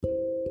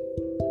Hello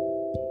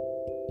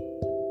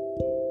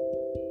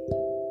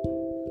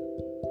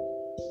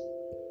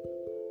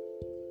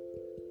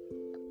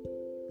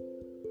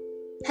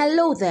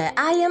there,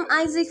 I am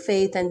Isaac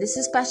Faith and this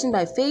is Passion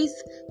by Faith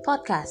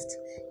podcast.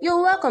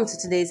 You're welcome to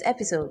today's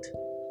episode.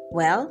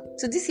 Well,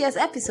 to this year's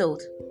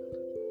episode.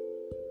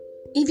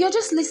 If you're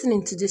just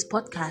listening to this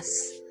podcast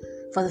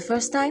for the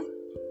first time,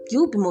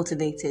 you'll be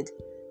motivated.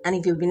 And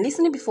if you've been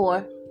listening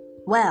before,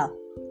 well,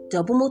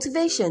 double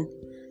motivation.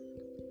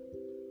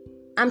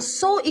 I'm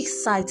so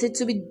excited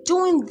to be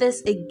doing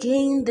this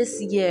again this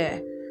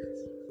year.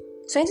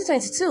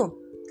 2022.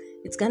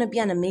 It's going to be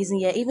an amazing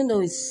year, even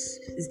though it's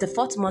the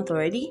 4th month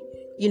already,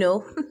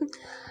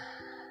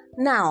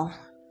 Now,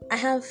 I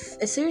have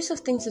a series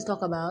of things to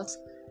talk about,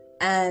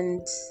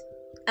 and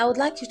I would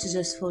like you to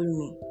just follow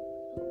me.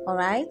 All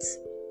right?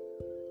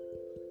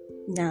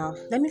 Now,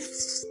 let me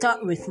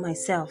start with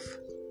myself.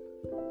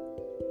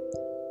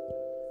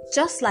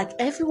 Just like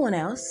everyone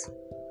else,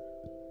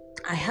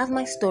 I have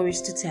my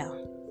stories to tell.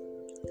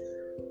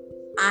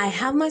 I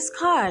have my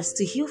scars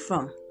to heal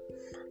from.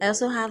 I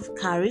also have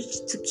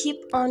courage to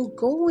keep on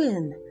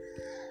going.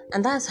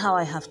 And that's how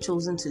I have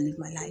chosen to live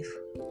my life.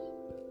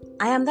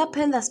 I am that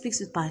pen that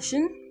speaks with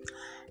passion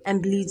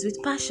and bleeds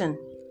with passion.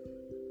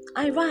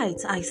 I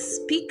write, I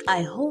speak,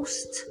 I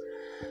host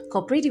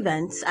corporate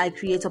events, I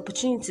create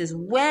opportunities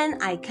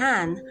when I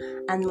can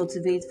and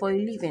motivate for a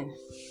living.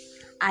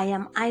 I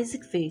am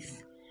Isaac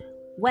Faith.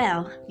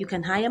 Well, you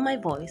can hire my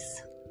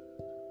voice.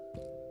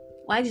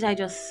 Why did I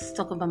just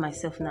talk about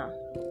myself now?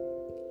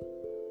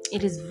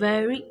 It is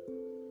very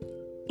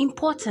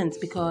important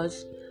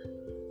because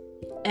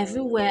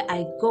everywhere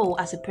I go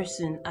as a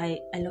person, I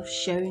love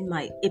sharing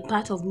a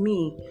part of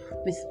me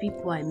with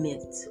people I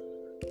met.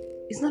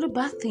 It's not a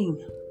bad thing,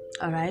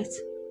 alright?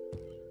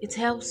 It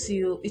helps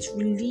you, it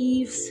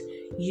relieves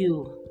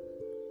you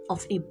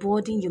of a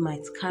burden you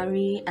might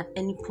carry at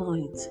any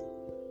point.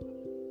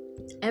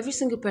 Every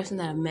single person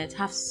that I've met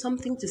have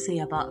something to say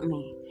about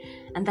me,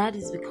 and that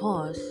is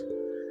because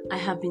I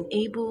have been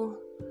able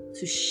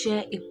to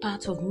share a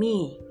part of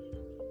me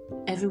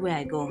everywhere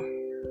I go.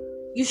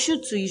 You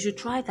should too. You should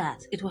try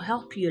that. It will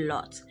help you a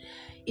lot.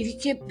 If you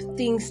keep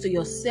things to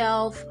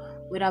yourself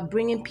without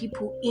bringing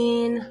people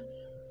in,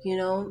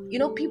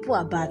 people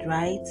are bad,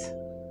 right?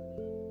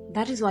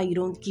 That is why you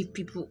don't give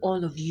people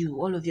all of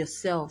you, all of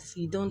yourself.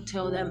 You don't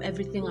tell them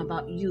everything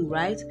about you,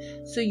 right?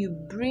 So you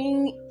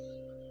bring,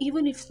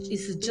 even if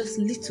it's just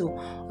little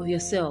of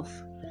yourself,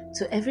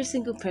 to every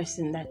single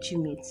person that you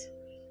meet.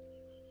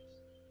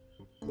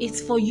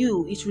 It's for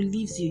you. It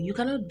relieves you. You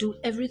cannot do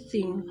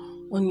everything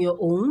on your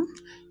own.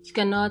 You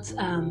cannot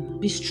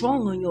be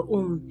strong on your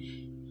own.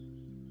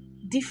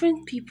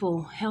 Different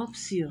people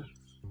helps you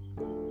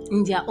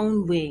in their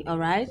own way, all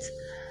right?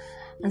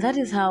 And that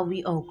is how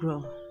we all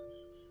grow.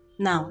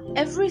 Now,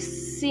 every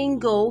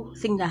single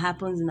thing that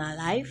happens in our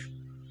life,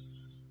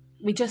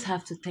 we just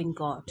have to thank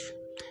God.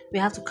 We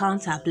have to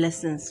count our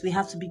blessings. We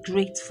have to be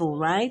grateful,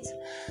 right?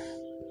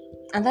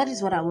 And that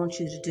is what I want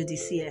you to do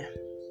this year.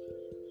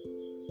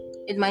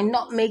 It might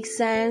not make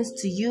sense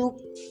to you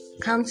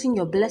counting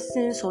your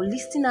blessings or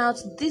listing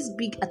out these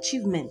big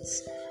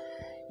achievements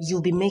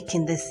you'll be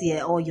making this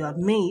year or you have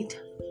made.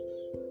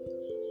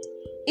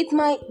 It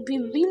might be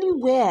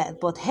really weird,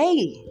 but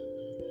hey,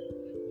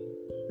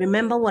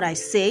 remember what I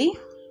say?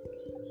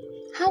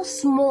 How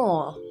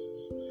small,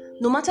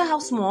 no matter how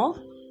small,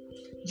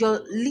 your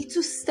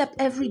little step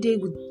every day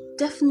would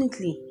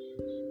definitely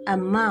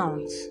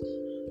amount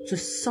to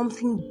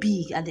something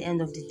big at the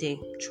end of the day.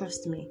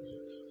 Trust me.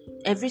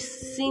 Every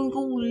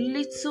single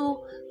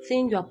little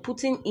thing you are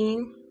putting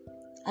in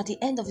at the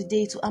end of the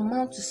day to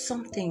amount to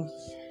something.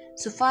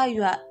 So far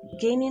you are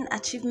gaining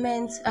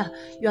achievements,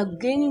 you are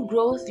gaining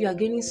growth, you are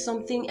gaining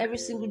something every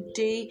single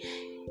day.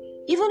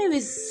 Even if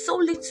it's so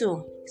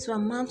little, to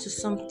amount to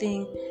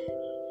something.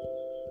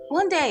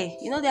 One day,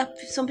 there are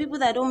some people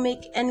that don't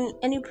make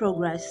any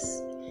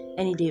progress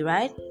any day,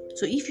 right?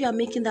 So if you are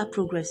making that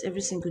progress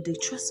every single day,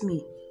 trust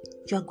me,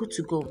 you are good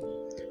to go.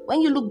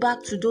 When you look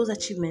back to those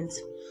achievements,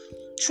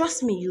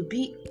 trust me, you'll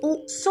be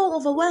so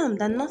overwhelmed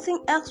that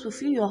nothing else will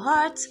fill your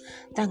heart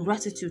than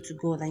gratitude to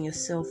God and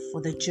yourself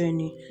for the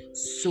journey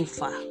so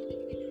far.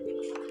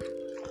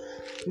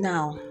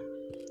 Now,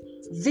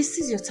 this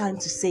is your time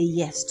to say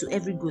yes to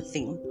every good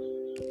thing.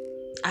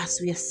 As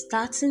we are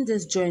starting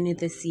this journey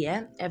this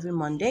year, every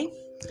Monday,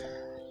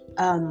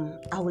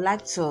 I would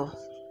like to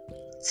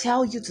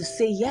tell you to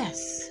say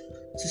yes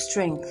to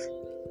strength.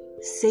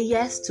 Say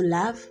yes to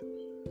love.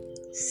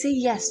 Say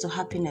yes to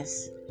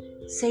happiness.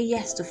 Say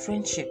yes to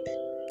friendship.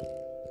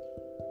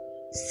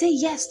 Say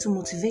yes to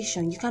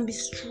motivation. You can be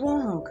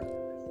strong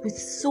with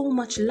so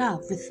much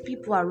love, with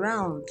people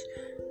around.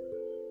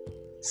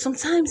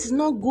 Sometimes it's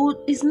not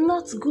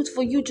good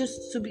for you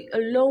just to be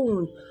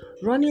alone,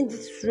 running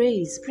this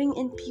race. Bring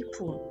in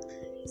people.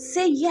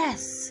 Say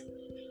yes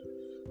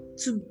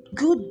to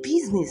good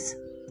business.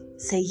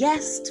 Say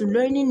yes to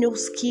learning new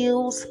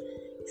skills.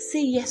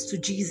 Say yes to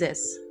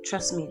Jesus.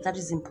 Trust me, that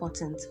is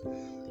important.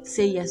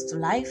 Say yes to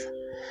life.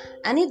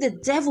 And if the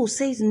devil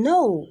says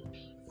no,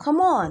 Come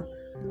on.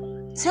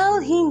 Tell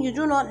him you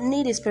do not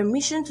need his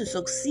permission to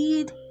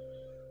succeed.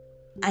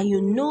 And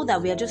you know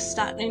that we are just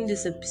starting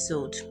this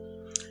episode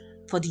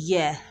for the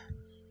year.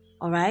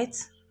 Alright?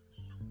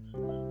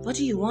 What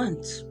do you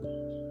want?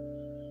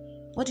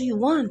 What do you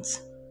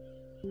want?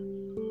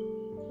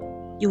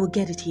 You will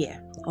get it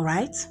here.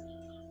 Alright?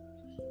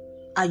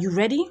 Are you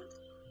ready?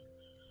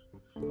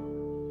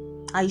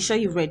 Are you sure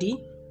you're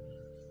ready?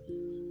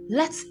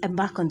 Let's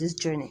embark on this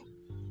journey.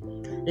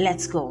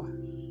 Let's go.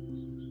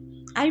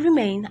 I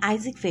remain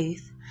Isaac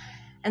Faith,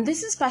 and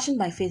this is Passion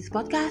by Faith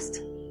podcast.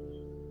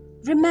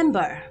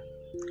 Remember,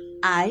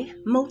 I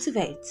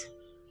motivate.